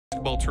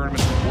basketball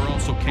tournaments were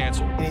also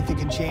canceled. Anything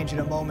can change at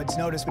a moment's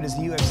notice, but as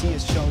the UFC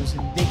has chosen,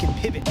 they can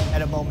pivot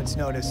at a moment's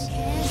notice.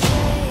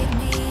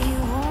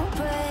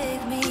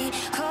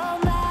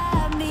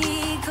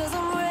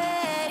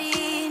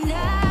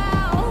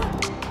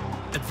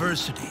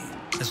 Adversity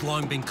has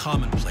long been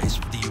commonplace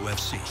for the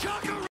UFC.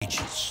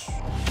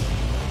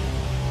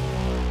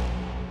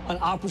 An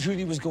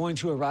opportunity was going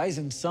to arise,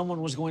 and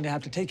someone was going to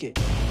have to take it.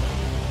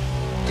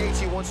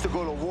 Gaethje wants to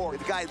go to war.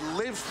 The guy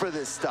lives for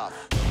this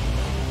stuff.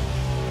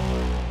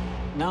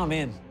 Now I'm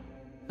in.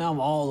 Now I'm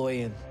all the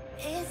way in.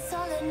 It's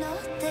all or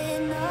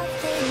nothing,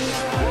 nothing.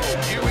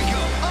 Here we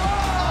go.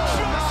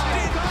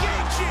 Justin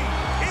Gaethje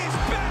is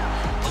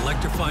back!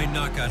 Electrifying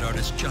knockout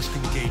artist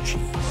Justin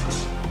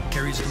Gaethje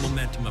carries the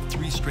momentum of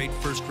 3 straight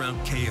first-round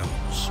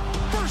KOs.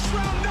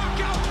 First-round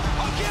knockout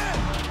again!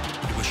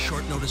 Into a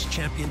short-notice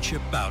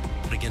championship bout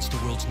against the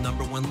world's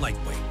 #1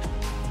 lightweight,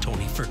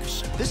 Tony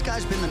Ferguson. This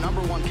guy's been the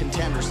 #1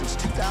 contender since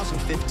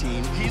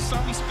 2015. He's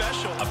something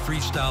special. A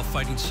freestyle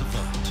fighting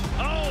savant.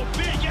 Oh,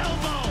 big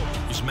elbow!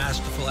 His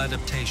masterful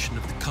adaptation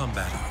of the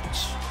combat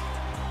arts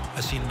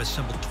has seen him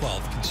assemble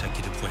 12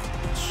 consecutive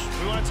wins.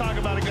 We want to talk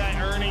about a guy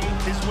earning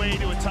his way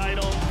to a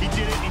title. He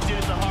did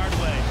it the hard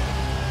way.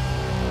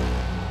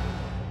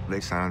 They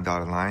sign on the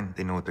dotted line,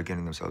 they know what they're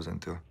getting themselves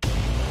into.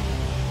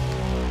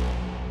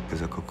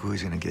 Because a cuckoo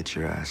is gonna get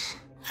your ass.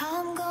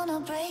 I'm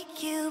gonna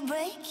break you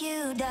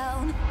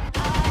down.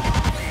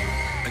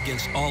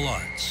 Against all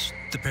odds,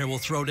 the pair will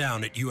throw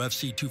down at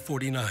UFC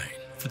 249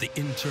 for the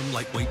interim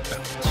lightweight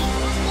belt.